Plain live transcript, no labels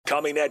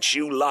coming at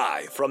you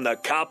live from the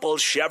Coppel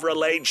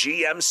Chevrolet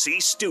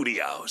GMC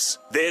studios.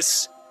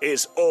 This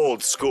is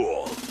Old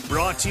School,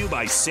 brought to you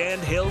by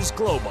Sandhills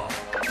Global.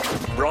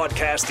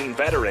 Broadcasting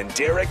veteran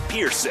Derek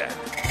Pearson.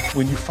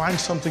 When you find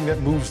something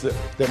that moves them,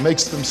 that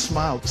makes them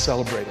smile,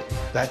 celebrate it.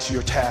 That's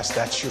your task.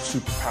 That's your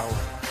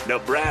superpower.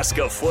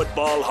 Nebraska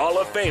Football Hall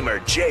of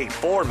Famer Jay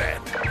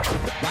Foreman.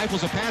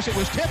 Rifles a pass. It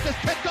was tipped. It's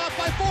picked off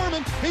by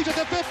Foreman. He's at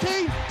the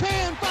 15,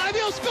 10, 5.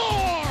 He'll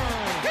score!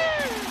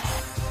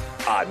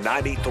 On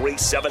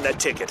 93.7 The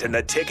Ticket and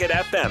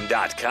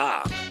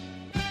theticketfm.com.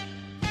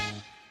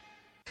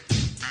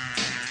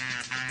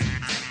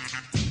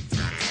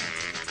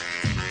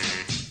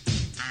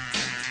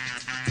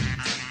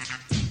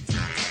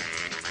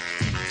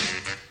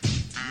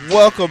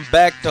 Welcome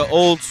back to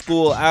Old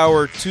School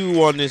Hour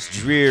 2 on this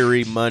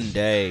dreary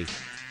Monday.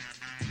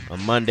 A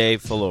Monday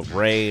full of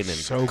rain and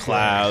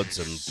clouds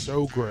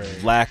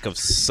and lack of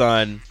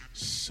sun.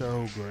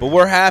 So great. But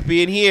we're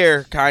happy in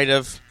here, kind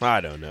of.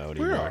 I don't know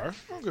anymore. We are.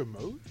 We're in a good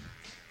mood.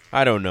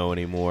 I don't know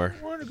anymore.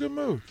 We're in a good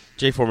mood.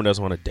 Jay Foreman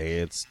doesn't want to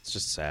dance. It's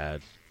just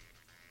sad.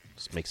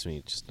 Just makes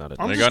me just not a...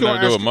 They got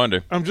nothing to do with Monday.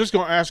 I'm just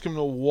going to ask him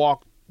to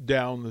walk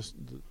down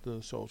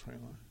the Soul Train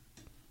line.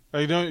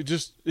 Like,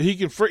 he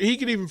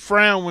can even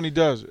frown when he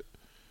does it.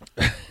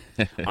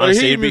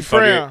 Honestly, it'd be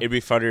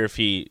funnier if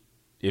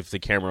the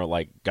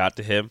camera got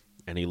to him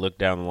and he looked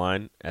down the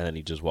line and then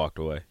he just walked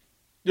away.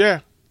 Yeah.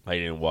 Like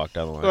he didn't walk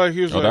down the line. Like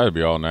he was that'd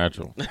be all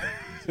natural.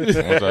 Once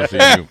I see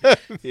you.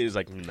 He was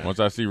like, no. Once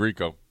I see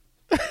Rico.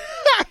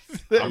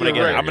 I'm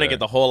gonna get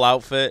the whole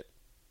outfit.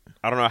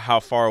 I don't know how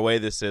far away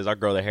this is. I'll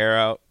grow the hair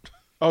out.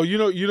 Oh, you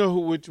know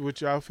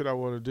which outfit I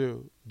want to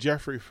do?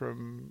 Jeffrey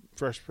from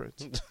Fresh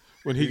Prince.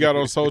 When he got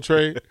on Soul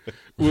Train,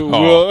 with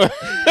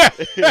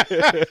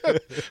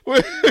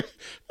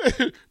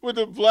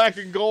the black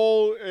and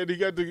gold, and he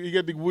got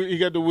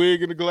the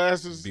wig and the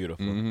glasses.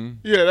 Beautiful. Mm-hmm.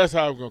 Yeah, that's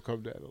how I'm gonna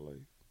come down to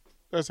Lake.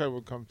 That's how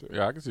we'll come through.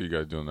 Yeah, I can see you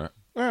guys doing that.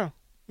 Yeah,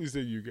 you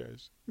said you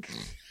guys.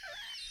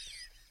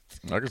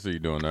 I can see you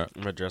doing that.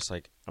 I'm gonna dress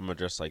like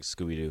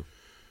Scooby Doo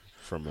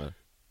from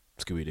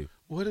Scooby Doo.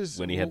 What is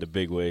when he had the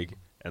big wig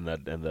and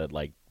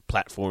the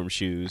platform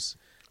shoes?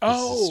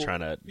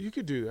 You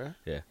could do that.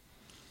 Yeah.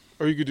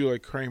 Or you could do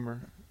like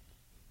Kramer.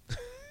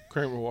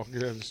 Kramer walking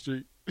down the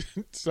street.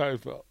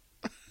 Seinfeld.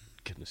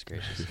 Goodness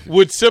gracious.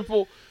 Would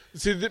Sipple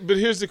but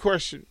here's the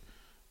question.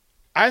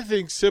 I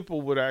think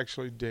Sipple would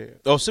actually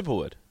dance. Oh, Sipple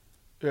would.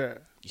 Yeah.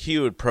 He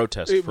would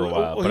protest for a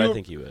while, but I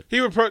think he would.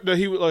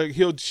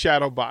 He'll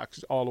shadow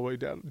box all the way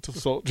down to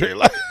Soul Train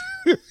line.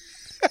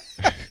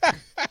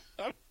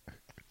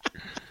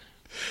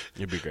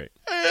 It'd be great.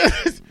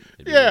 It'd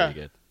be really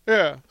good.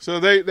 Yeah, so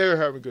they were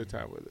having a good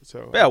time with it.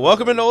 So yeah,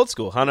 welcome into Old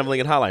School. Honda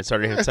Lincoln Hotline,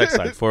 starting here text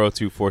line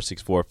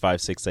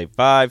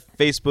 402-464-5685.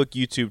 Facebook,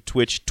 YouTube,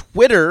 Twitch,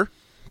 Twitter.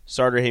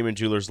 Starter Heyman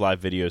Jewelers live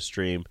video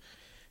stream.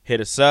 Hit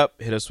us up.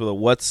 Hit us with a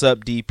what's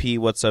up DP,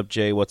 what's up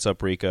Jay, what's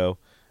up Rico.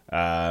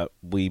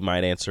 We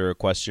might answer a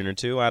question or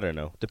two. I don't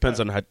know.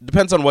 Depends on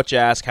what you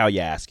ask, how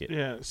you ask it.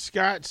 Yeah.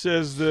 Scott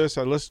says this.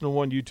 I listened to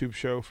one YouTube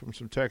show from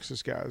some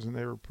Texas guys, and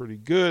they were pretty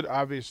good.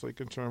 Obviously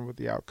concerned with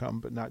the outcome,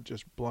 but not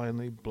just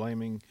blindly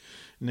blaming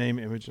name,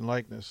 image, and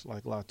likeness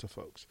like lots of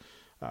folks.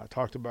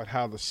 Talked about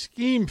how the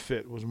scheme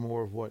fit was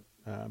more of what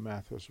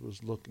Mathis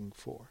was looking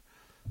for.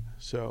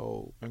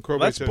 So, and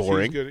Corbett that's says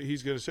boring.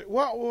 He's going to say,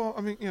 well,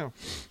 I mean,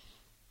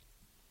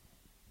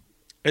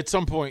 at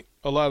some point,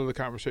 a lot of the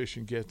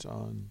conversation gets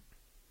on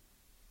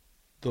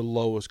the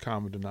lowest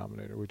common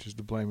denominator, which is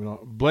to blame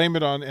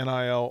it on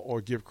NIL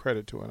or give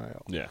credit to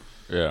NIL. Yeah.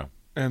 Yeah.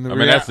 And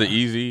that's the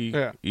easy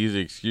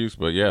excuse,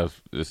 but yeah,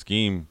 the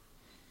scheme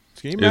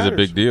is a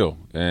big deal.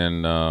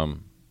 And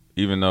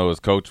even though his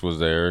coach was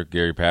there,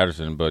 Gary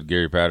Patterson, but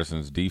Gary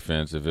Patterson's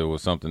defense, if it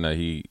was something that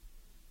he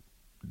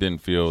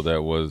didn't feel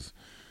that was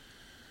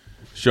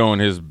showing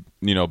his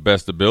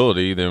best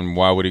ability, then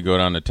why would he go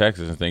down to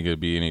Texas and think it'd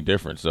be any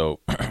different? So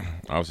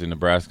obviously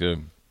Nebraska,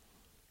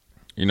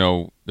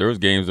 there was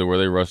games where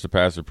they rushed the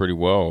passer pretty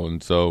well.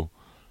 And so,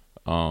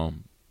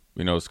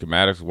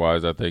 schematics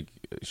wise, I think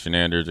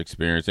Shenander's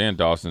experience and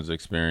Dawson's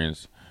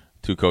experience,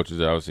 two coaches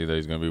obviously that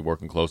he's going to be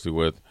working closely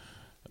with,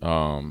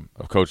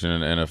 of coaching in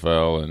the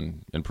NFL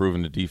and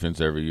improving the defense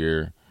every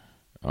year,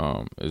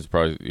 it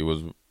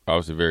was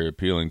obviously very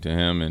appealing to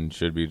him and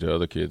should be to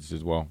other kids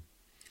as well.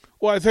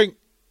 Well, I think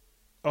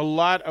a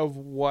lot of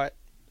what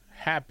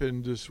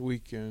happened this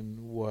weekend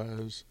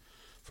was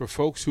for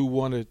folks who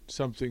wanted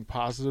something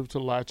positive to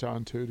latch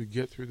onto to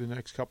get through the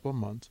next couple of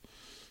months.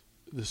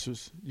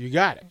 You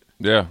got it.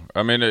 Yeah,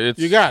 I mean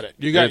you got it.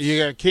 You got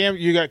Cam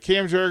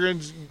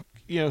Jurgens,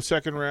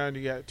 second round.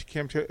 You got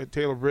Cam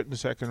Taylor Britt in the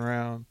second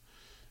round.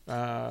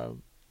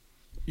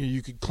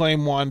 You could claim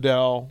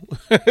Wandell.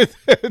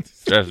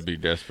 That'd be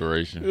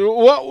desperation.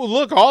 Well,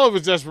 look, all of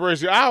it's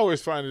desperation. I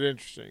always find it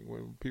interesting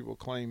when people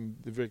claim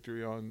the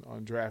victory on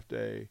draft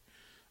day.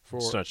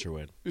 It's not your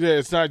win. Yeah,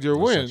 it's not your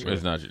win.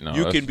 It's not. No,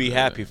 you can be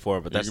happy for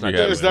it, but that's not.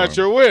 It's not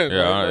your win.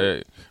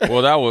 Yeah.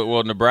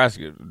 Right?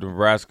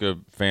 Nebraska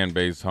fan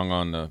base hung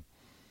on the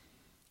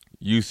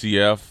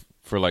UCF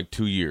for like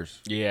 2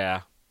 years.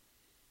 Yeah.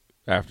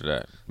 After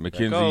that,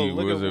 McKenzie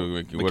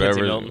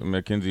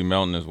McKenzie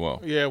Melton as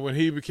well. Yeah, when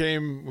he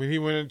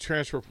went in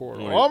transfer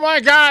portal. Oh my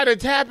God,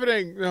 it's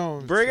happening!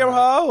 No, bring him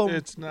home.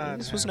 It's not.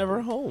 This was never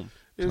home.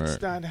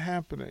 It's not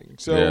happening.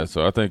 So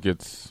so I think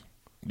it's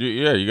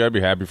you got to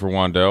be happy for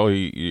Wan'Dale.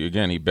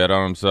 He bet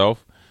on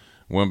himself,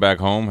 went back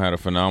home, had a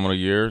phenomenal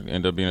year,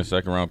 ended up being a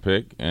second-round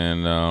pick.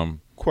 And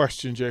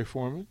question, Jay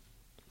Foreman.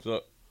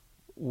 So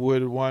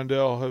would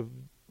Wan'Dale have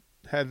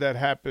had that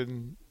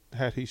happen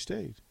had he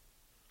stayed?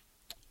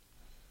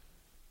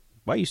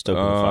 Why are you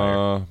stoking the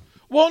fire?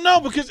 Well, no,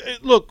 because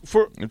look,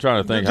 I'm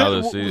trying to think how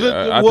this season.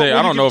 I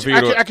don't know if he.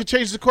 I could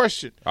change the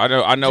question.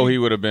 I know he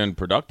would have been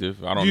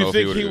productive. I don't know if he would. Do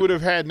you think he would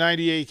have had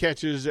 98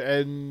 catches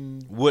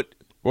and what?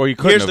 Well, he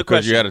couldn't have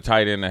because you had a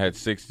tight end that had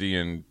 60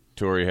 and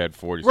Torrey had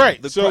 40.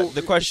 Right.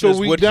 The question is,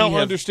 we don't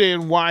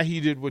understand why he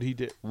did what he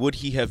did. Would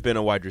he have been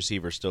a wide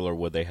receiver still, or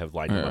would they have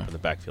lined him up in the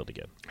backfield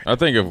again? I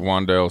think if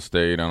Wan'Dale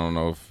stayed, I don't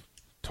know if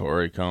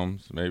Torrey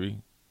comes. Maybe.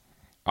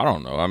 I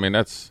don't know. I mean,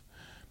 that's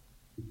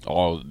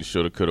all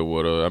shoulda, coulda,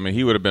 woulda. I mean,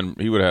 he would have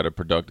had a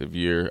productive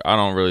year. I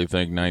don't really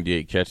think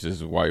 98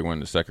 catches is why he went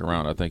in the second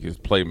round. I think his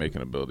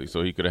playmaking ability.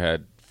 So he could have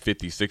had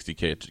 50, 60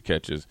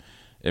 catches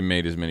and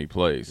made as many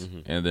plays,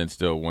 and then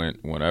still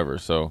went whatever.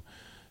 So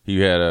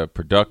he had a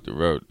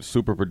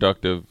super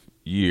productive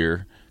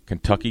year.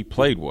 Kentucky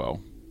played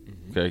well.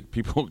 Okay,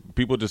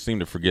 people just seem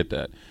to forget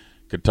that.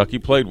 Kentucky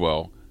played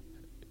well.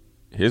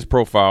 His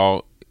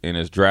profile and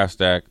his draft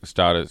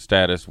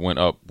status went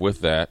up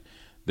with that.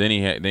 Then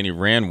he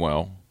ran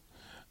well,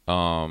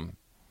 and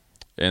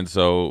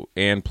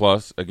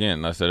plus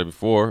again, I said it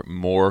before.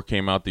 Moore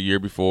came out the year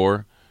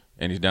before,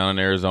 and he's down in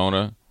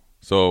Arizona.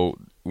 So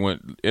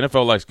when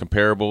NFL likes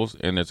comparables,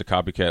 and it's a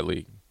copycat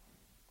league.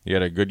 He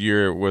had a good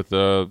year with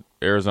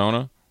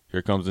Arizona.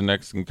 Here comes the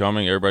next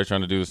coming. Everybody's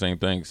trying to do the same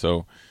thing.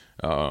 So,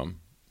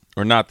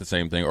 or not the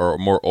same thing, or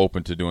more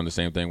open to doing the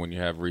same thing when you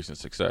have recent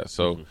success.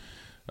 So,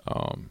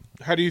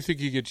 how do you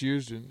think he gets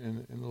used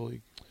in the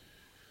league?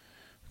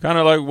 Kind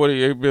of like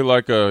he'd be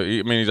like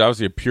he's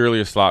obviously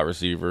purely a slot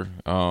receiver.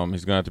 He's going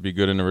to have to be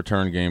good in the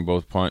return game,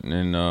 both punt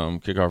and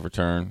kickoff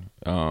return.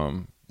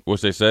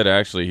 Which they said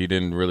actually he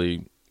didn't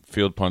really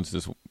field punts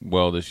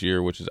this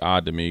year, which is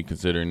odd to me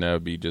considering that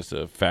would be just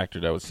a factor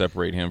that would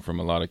separate him from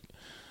a lot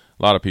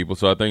of people.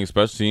 So I think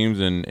special teams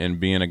and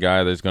being a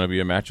guy that's going to be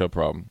a matchup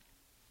problem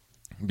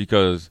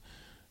because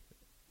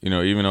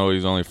even though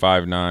he's only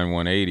 5'9",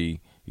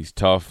 180, he's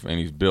tough and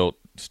he's built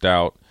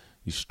stout.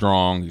 He's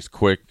strong, he's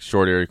quick,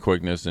 short area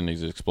quickness, and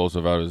he's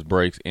explosive out of his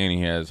breaks, and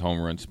he has home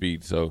run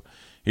speed. So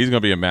he's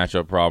going to be a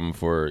matchup problem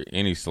for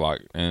any slot,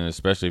 and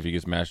especially if he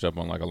gets matched up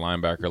on like a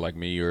linebacker like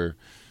me or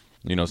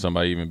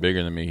somebody even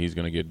bigger than me, he's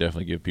going to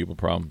definitely give people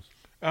problems.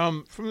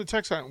 From the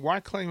text line, why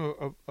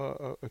claim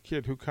a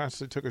kid who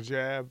constantly took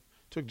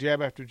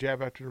jab after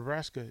jab after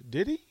Nebraska?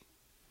 Did he?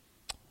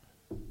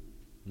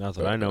 Not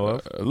that I know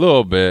of. A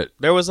little bit.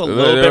 There was a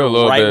little bit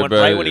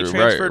right when he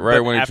transferred.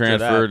 Right when he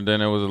transferred, then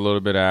it was a little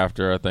bit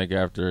after. I think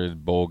after his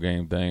bowl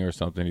game thing or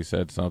something, he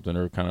said something,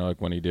 or kind of like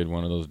when he did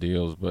one of those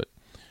deals, but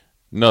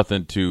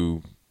nothing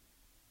too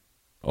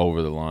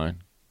over the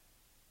line.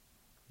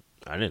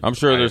 I'm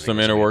sure there's some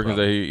inner workings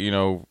that he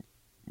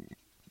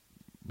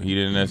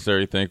didn't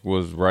necessarily think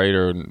was right,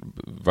 or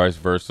vice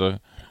versa.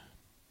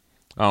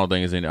 I don't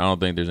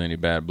think there's any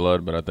bad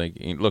blood, but I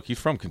think he's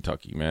from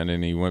Kentucky, man,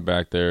 and he went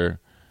back there.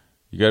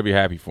 You got to be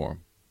happy for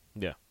him.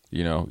 Yeah.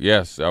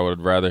 Yes, I would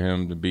rather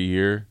him to be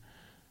here.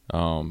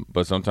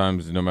 But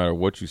sometimes no matter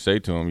what you say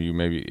to him, you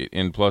maybe –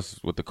 and plus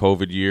with the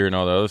COVID year and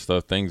all the other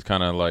stuff, things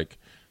kind of like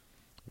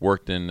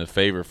worked in the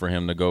favor for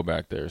him to go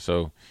back there.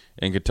 So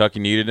and Kentucky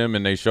needed him,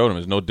 and they showed him.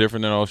 It's no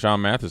different than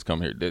O'Shawn Mathis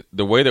coming here.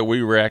 The way that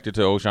we reacted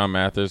to O'Shawn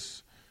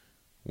Mathis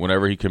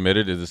whenever he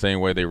committed is the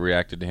same way they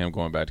reacted to him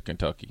going back to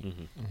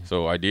Kentucky.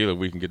 So ideally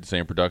we can get the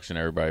same production,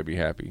 everybody be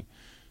happy.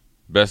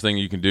 Best thing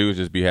you can do is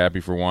just be happy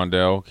for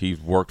Wan'Dale.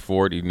 He's worked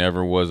for it. He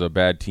never was a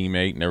bad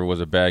teammate, never was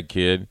a bad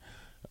kid.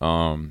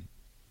 And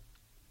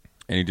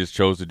he just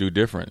chose to do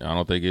different. I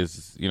don't think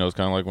it's kind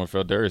of like when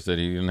Feldarius said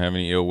he didn't have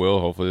any ill will.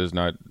 Hopefully there's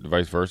not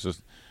vice versa.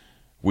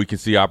 We can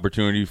see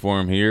opportunity for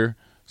him here.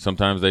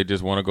 Sometimes they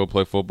just want to go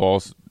play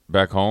football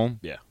back home.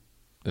 Yeah.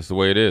 That's the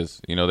way it is.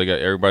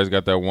 Everybody's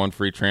got that one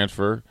free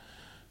transfer.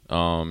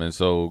 And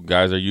so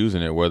guys are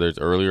using it, whether it's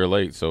early or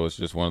late. So it's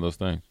just one of those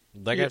things.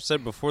 Like I've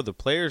said before, the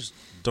players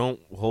don't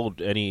hold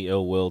any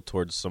ill will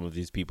towards some of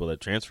these people that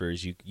transfer.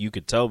 As you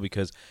could tell,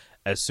 because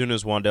as soon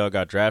as Wan'Dale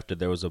got drafted,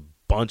 there was a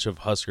bunch of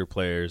Husker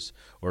players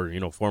or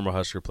former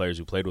Husker players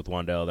who played with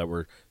Wan'Dale that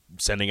were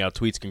sending out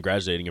tweets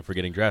congratulating him for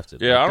getting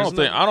drafted. Yeah, I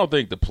don't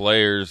think the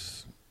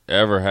players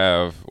ever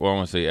have. Well, I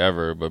won't say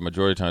ever, but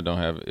majority of the time don't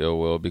have ill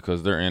will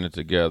because they're in it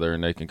together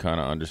and they can kind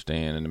of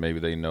understand and maybe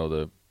they know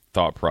the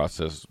thought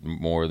process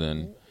more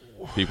than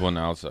people on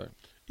the outside.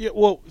 Yeah.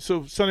 Well,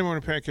 so Sunday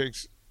Morning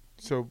Pancakes.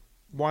 So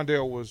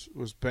Wan'Dale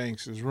was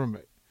Banks'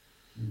 roommate,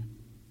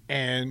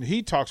 and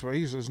he talks about.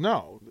 He says,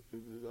 "No, I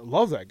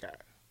love that guy.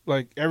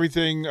 Like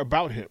everything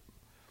about him."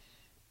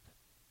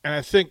 And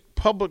I think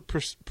public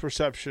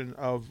perception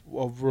of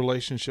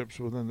relationships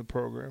within the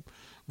program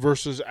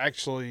versus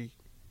actually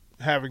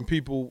having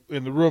people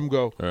in the room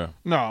go,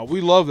 no,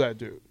 we love that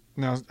dude.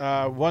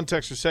 Now, one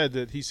texter said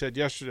that he said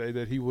yesterday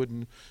that he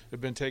wouldn't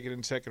have been taken in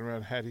the second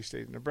round had he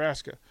stayed in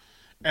Nebraska.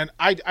 And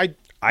I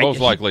most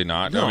likely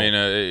not. No. I mean,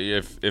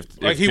 if he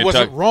Kentucky,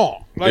 wasn't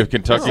wrong. If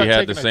Kentucky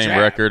had the same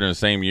record in the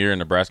same year and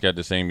Nebraska had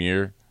the same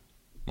year,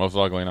 most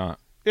likely not.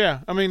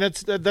 Yeah, I mean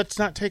that's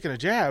not taking a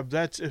jab.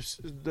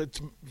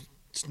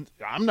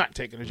 I'm not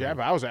taking a jab.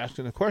 I was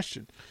asking a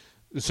question.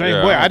 The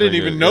same way. I didn't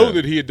even know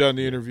that he had done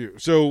the interview.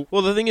 So,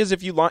 well, the thing is,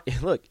 if you line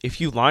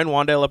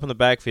Wan'Dale up in the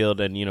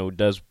backfield and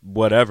does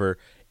whatever,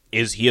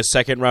 is he a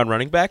second-round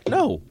running back?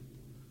 No,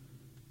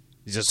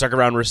 he's a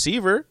second-round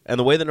receiver. And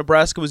the way that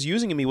Nebraska was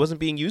using him, he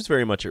wasn't being used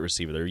very much at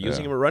receiver. They were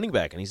using him at running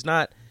back, and he's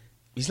not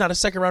a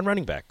second-round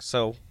running back.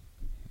 So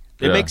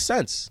it makes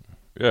sense.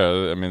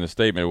 Yeah, I mean the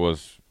statement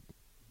was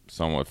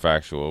somewhat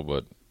factual,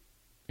 but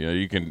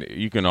you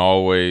can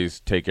always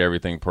take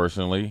everything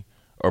personally.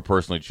 Or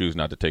personally choose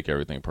not to take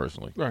everything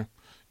personally. Right.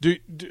 There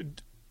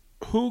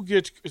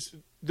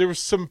were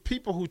some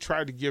people who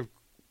tried to give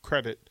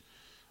credit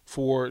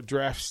for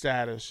draft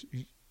status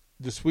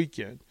this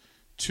weekend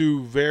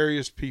to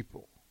various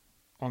people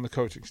on the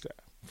coaching staff.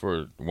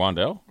 For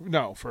Wan'Dale?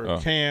 No,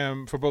 for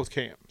Cam, for both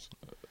Cams.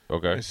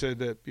 Okay. They said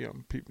that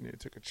people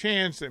took a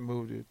chance. They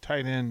moved it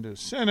tight end to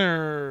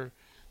center.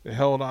 They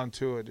held on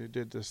to it. They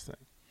did this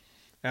thing.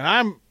 And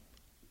I'm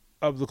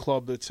of the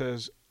club that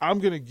says I'm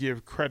going to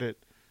give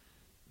credit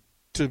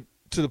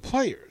to the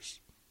players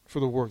for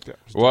the work that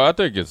was done. Well, I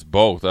think it's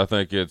both. I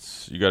think you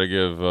got to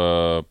give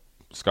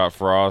Scott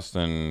Frost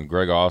and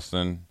Greg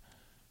Austin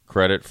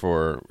credit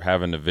for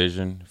having the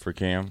vision for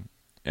Cam,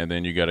 and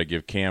then you got to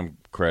give Cam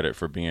credit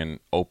for being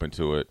open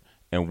to it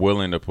and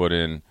willing to put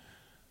in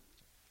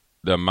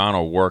the amount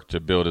of work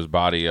to build his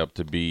body up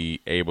to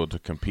be able to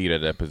compete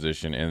at that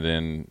position, and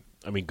then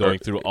going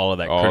through all of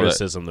that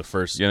criticism the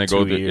first 2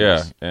 Yeah,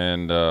 years.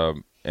 and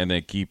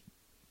then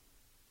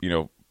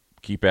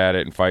keep at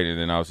it and fighting, and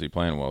then obviously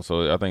playing well.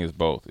 So I think it's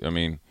both. I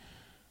mean,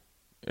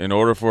 in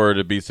order for it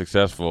to be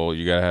successful,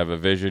 you got to have a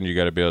vision. You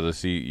got to be able to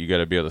see. You got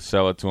to be able to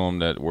sell it to them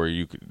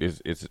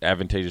it's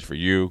advantageous for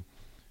you,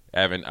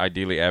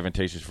 ideally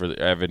advantageous for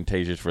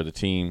the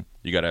team.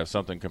 You got to have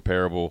something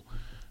comparable,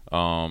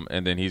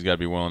 and then he's got to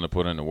be willing to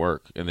put in the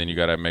work. And then you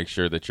got to make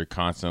sure that you're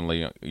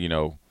constantly,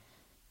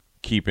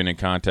 keeping in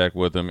contact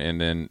with him,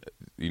 and then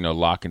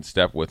lock in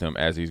step with him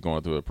as he's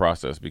going through the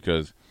process,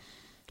 because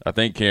I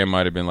think Cam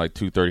might have been like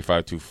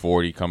 235,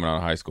 240 coming out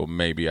of high school.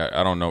 Maybe.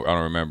 I don't know. I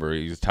don't remember.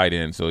 He's tight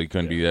end, so he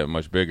couldn't be that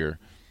much bigger.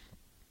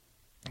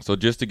 So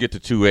just to get to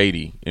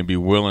 280 and be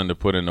willing to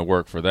put in the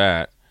work for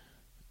that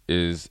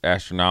is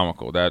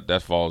astronomical.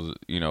 That falls,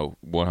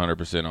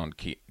 100% on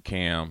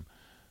Cam,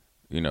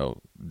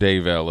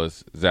 Dave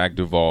Ellis, Zach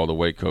Duvall, the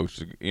weight coach.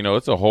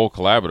 It's a whole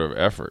collaborative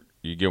effort.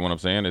 You get what I'm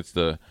saying? It's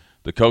the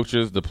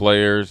coaches, the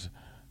players,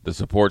 the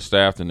support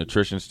staff, the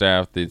nutrition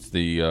staff. It's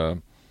the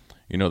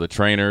the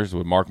trainers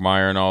with Mark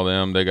Meyer and all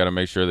them. They got to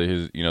make sure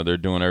that they're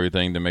doing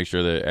everything to make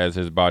sure that as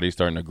his body's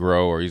starting to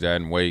grow or he's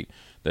adding weight,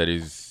 that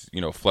his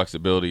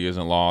flexibility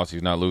isn't lost.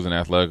 He's not losing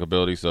athletic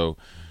ability. So,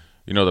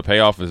 the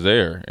payoff is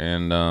there,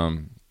 and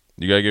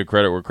you got to give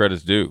credit where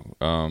credit's due.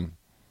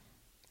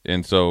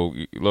 And so,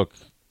 look,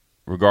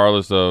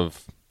 regardless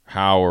of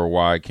how or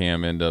why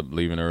Cam ended up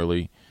leaving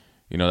early,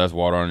 that's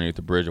water underneath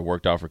the bridge. It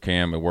worked out for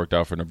Cam. It worked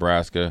out for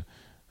Nebraska.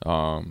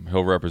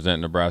 He'll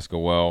represent Nebraska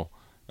well.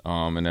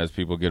 And as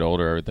people get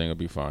older, everything will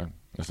be fine.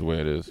 That's the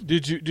way it is.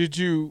 Did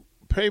you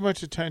pay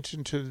much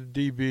attention to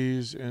the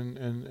DBs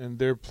and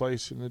their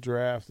place in the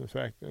draft? The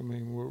fact,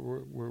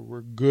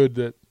 we're good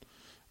that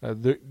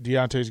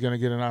Deontay's going to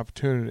get an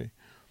opportunity,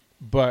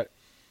 but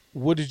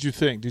what did you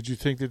think? Did you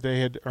think that they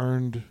had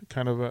earned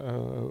kind of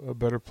a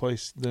better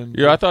place than?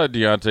 Yeah, I thought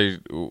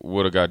Deontay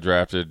would have got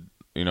drafted.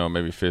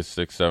 Maybe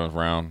 5th, 6th, 7th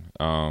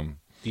round.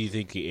 Do you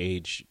think the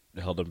age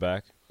held him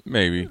back?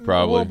 Maybe,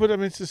 probably. Well, but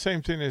it's the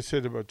same thing they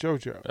said about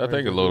JoJo. I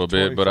think a little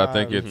bit, but I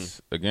think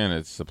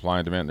it's supply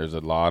and demand. There's a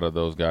lot of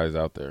those guys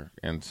out there,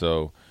 and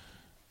so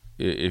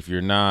if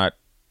you're not,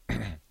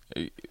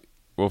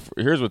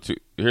 here's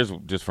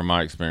just from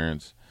my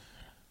experience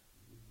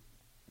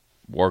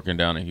working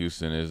down in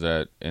Houston is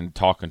that, and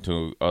talking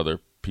to other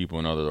people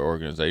in other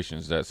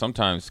organizations, that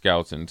sometimes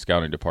scouts and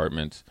scouting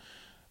departments,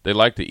 they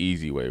like the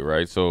easy way,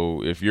 right?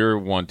 So if you're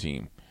one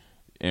team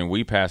and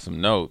we pass some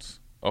notes.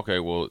 Okay,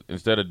 well,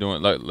 instead of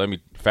doing, let me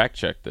fact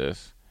check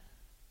this.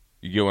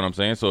 You get what I'm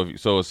saying?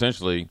 So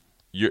essentially,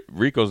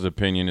 Rico's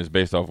opinion is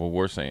based off of what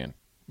we're saying.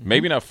 Mm-hmm.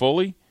 Maybe not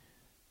fully,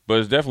 but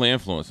it's definitely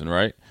influencing,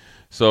 right?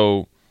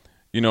 So,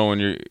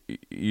 when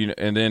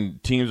and then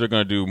teams are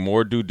going to do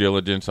more due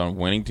diligence on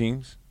winning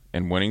teams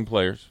and winning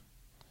players,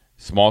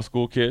 small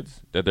school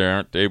kids that they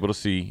aren't able to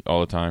see all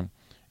the time,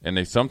 and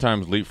they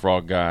sometimes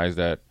leapfrog guys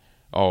that,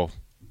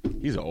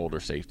 he's an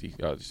older safety.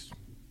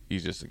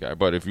 He's just a guy.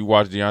 But if you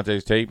watch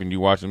Deontay's tape and you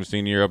watch him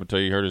senior year up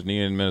until you hurt his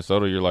knee in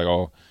Minnesota, you're like,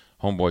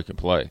 homeboy can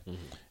play.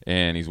 Mm-hmm.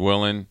 And he's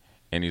willing,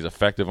 and he's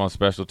effective on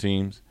special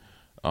teams.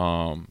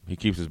 He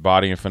keeps his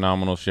body in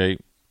phenomenal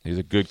shape. He's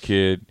a good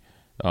kid.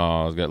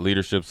 He's got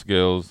leadership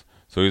skills.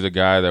 So he's a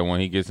guy that when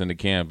he gets into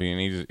camp,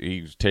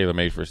 he's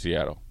tailor-made for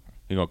Seattle.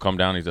 He's going to come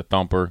down. He's a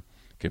thumper,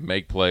 can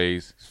make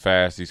plays. He's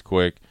fast. He's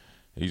quick.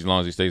 As long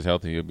as he stays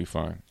healthy, he'll be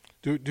fine.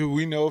 Do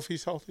we know if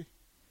he's healthy?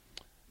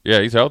 Yeah,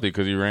 he's healthy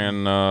because he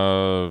ran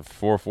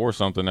 4.4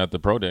 something at the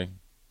pro day.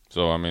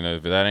 So, I mean,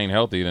 if that ain't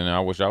healthy, then I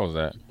wish I was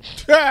that.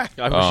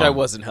 I wish I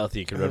wasn't healthy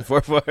and could run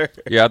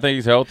 4.4. Yeah, I think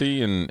he's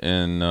healthy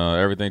and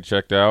everything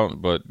checked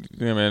out. But,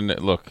 I mean,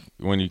 look,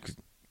 when you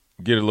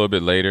get a little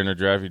bit later in the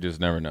draft, you just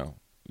never know.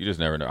 You just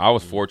never know. I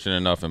was fortunate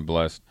enough and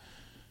blessed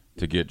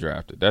to get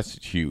drafted.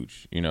 That's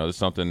huge. It's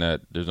something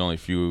that there's only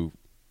few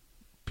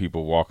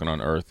people walking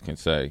on earth can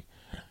say.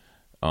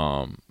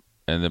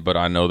 But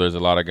I know there's a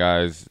lot of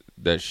guys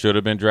that should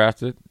have been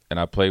drafted, and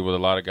I played with a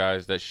lot of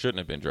guys that shouldn't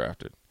have been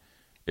drafted.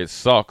 It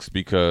sucks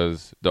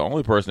because the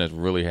only person that's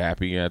really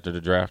happy after the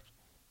draft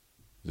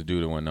is the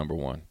dude that went number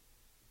 1.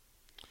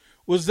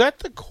 Was that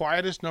the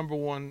quietest number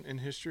 1 in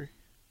history?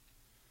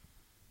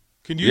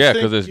 Can you? Yeah,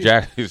 because it's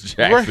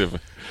Jacksonville.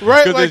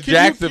 Right, because it's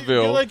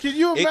Jacksonville. Can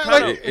you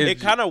imagine? It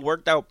kind of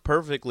worked out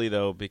perfectly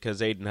though,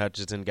 because Aiden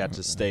Hutchinson got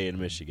to stay in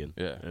Michigan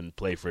and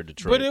play for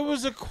Detroit. But it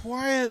was a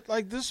quiet.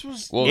 This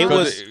was. Well,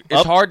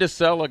 it's hard to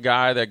sell a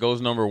guy that goes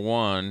number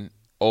 1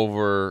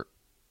 over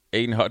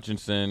Aiden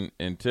Hutchinson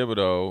and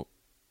Thibodeau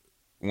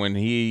when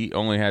he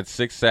only had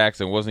 6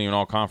 sacks and wasn't even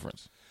all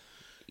conference.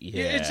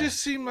 Yeah, it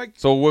just seemed like.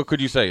 So what could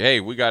you say?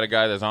 Hey, we got a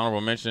guy that's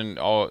honorable mention,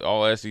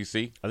 all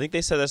SEC. I think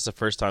they said that's the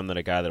first time that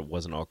a guy that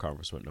wasn't all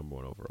conference went number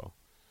 1 overall.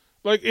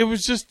 It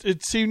was just.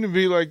 It seemed to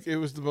me like it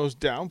was the most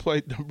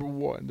downplayed number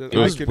 1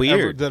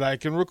 that I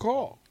can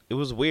recall. It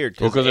was weird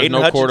because there's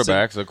no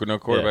quarterbacks. No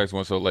quarterbacks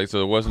went so late, so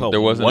there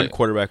wasn't. One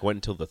quarterback went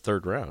until the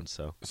 3rd round.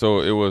 So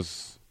it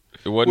wasn't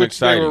Which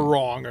exciting. They were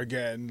wrong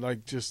again.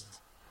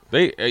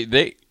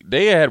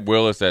 They had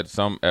Willis at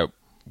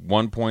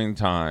one point in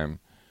time.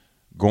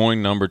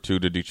 Going number 2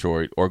 to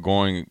Detroit, or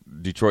going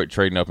Detroit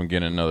trading up and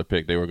getting another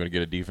pick. They were going to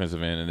get a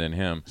defensive end and then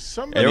him.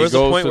 There was a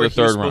point where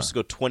he was supposed to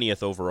go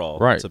 20th overall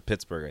to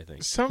Pittsburgh, I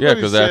think.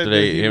 Because after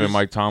him and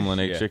Mike Tomlin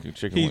ate chicken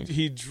wings.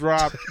 He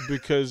dropped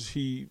because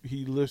he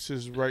lifts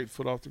his right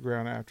foot off the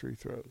ground after he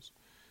throws.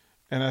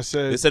 And I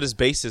said, they said his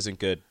base isn't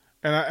good.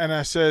 And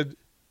I said,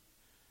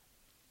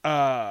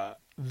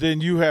 then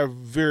you have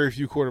very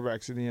few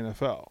quarterbacks in the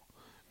NFL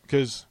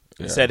because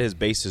he said his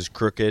base is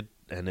crooked.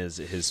 And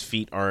his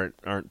feet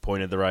aren't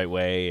pointed the right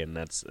way, and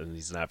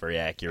he's not very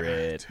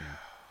accurate.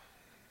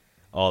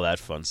 All that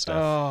fun stuff.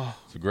 Oh.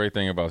 It's a great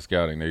thing about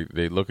scouting.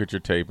 They look at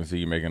your tape and see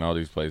you making all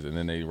these plays, and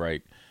then they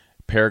write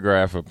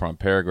paragraph upon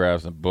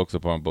paragraphs and books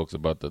upon books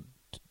about the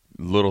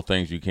little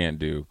things you can't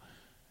do,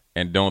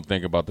 and don't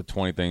think about the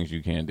 20 things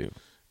you can do.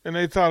 And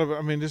they thought of it.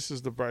 I mean, this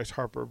is the Bryce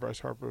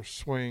Harper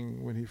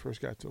swing when he first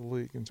got to the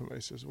league, and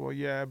somebody says, "Well,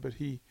 yeah, but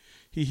he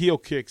heel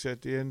kicks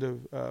at the end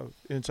of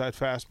inside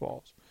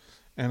fastballs."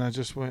 And I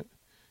just went,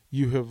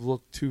 "You have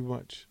looked too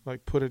much.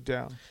 Put it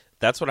down."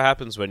 That's what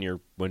happens when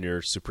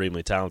you're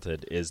supremely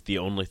talented. Is the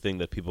only thing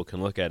that people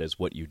can look at is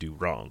what you do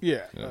wrong.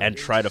 Yeah. And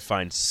try to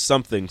find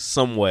some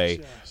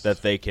way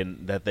that they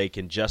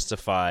can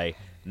justify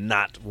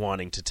not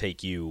wanting to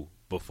take you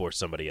before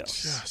somebody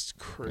else. Just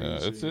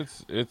crazy.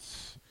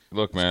 It's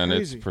look, man.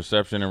 It's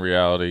perception and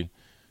reality.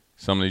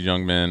 Some of these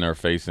young men are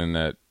facing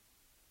that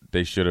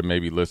they should have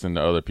maybe listened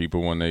to other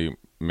people when they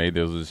made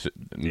those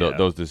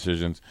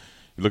decisions.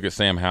 You look at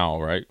Sam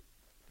Howell, right?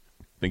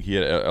 I think he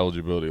had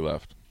eligibility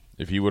left.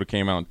 If he would have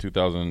came out in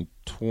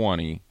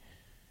 2020,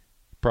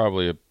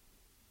 probably a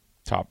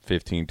top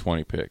 15,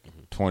 20 pick.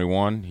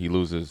 21, he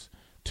loses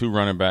 2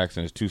 running backs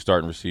and his 2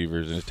 starting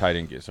receivers, and his tight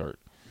end gets hurt.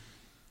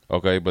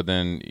 Okay, but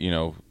then,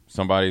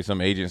 some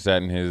agent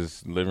sat in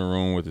his living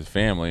room with his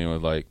family and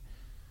was like,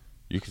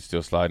 you can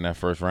still slide in that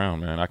first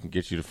round, man. I can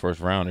get you the first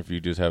round if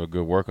you just have a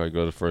good workout. You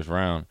go to the first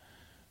round,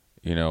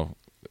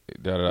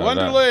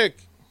 Wonderlic.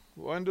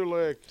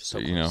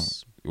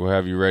 We'll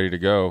have you ready to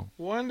go.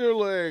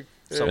 Wonderlic.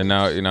 And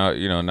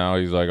now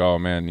he's like, oh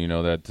man,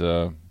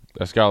 that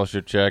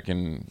scholarship check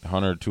and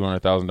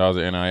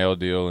 $200,000 NIL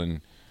deal,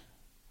 and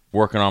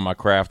working on my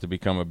craft to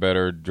become a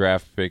better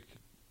draft pick,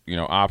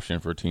 option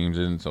for teams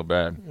isn't so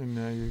bad. And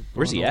now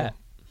where's he at?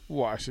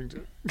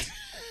 Washington.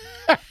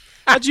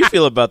 How'd you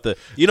feel about the?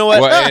 You know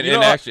what? Well,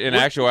 in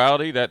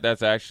actuality,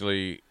 that's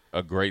actually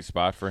a great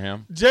spot for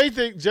him. Jay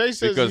says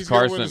because he's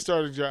going to win the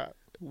starting job.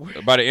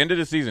 By the end of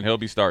the season, he'll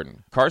be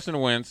starting. Carson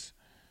Wentz,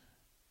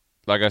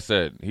 like I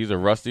said, he's a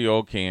rusty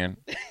old can.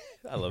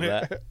 I love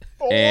that.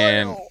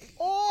 And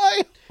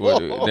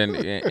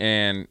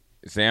and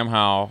Sam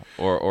Howell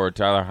or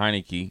Tyler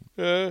Heineke.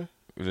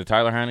 Is it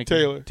Tyler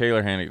Heineke?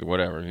 Taylor Heineke,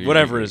 whatever.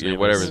 Whatever his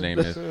name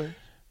is.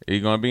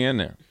 He's going to be in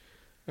there.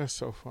 That's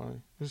so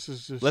funny. This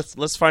is just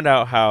let's find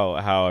out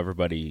how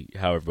everybody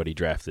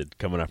drafted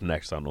coming up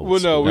next on Old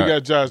School. We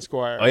got John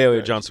Squire. Oh yeah, we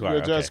got John Squire. We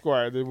got John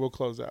Squire. Then we'll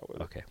close out with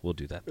it. Okay, we'll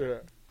do that. Yeah.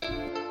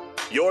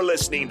 You're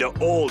listening to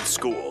Old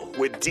School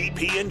with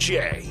DP and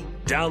J.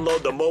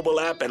 Download the mobile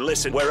app and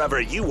listen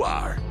wherever you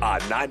are on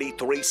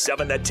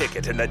 93.7 The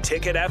Ticket and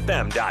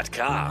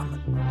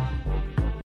theticketfm.com.